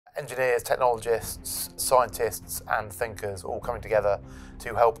engineers, technologists, scientists and thinkers all coming together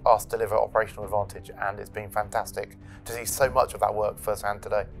to help us deliver operational advantage, and it's been fantastic to see so much of that work firsthand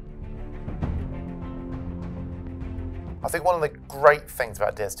today. I think one of the great things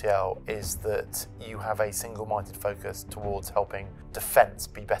about Dstl is that you have a single-minded focus towards helping defence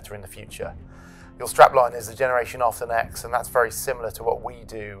be better in the future. Your strapline is the generation after next, and that's very similar to what we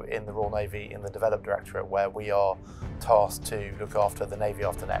do in the Royal Navy in the Develop Directorate, where we are tasked to look after the Navy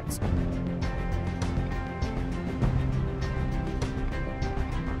after next.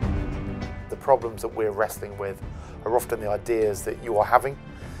 The problems that we're wrestling with are often the ideas that you are having,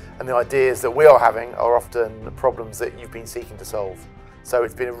 and the ideas that we are having are often the problems that you've been seeking to solve. So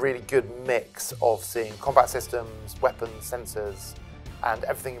it's been a really good mix of seeing combat systems, weapons, sensors, and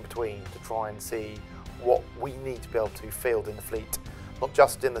everything in between to try and see what we need to be able to field in the fleet, not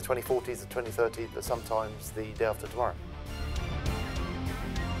just in the 2040s or 2030s, but sometimes the day after tomorrow.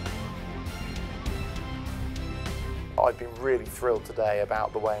 I've been really thrilled today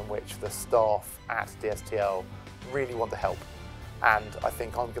about the way in which the staff at Dstl really want to help, and I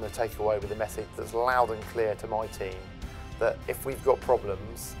think I'm going to take away with a message that's loud and clear to my team that if we've got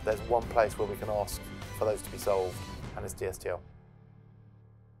problems, there's one place where we can ask for those to be solved, and it's Dstl.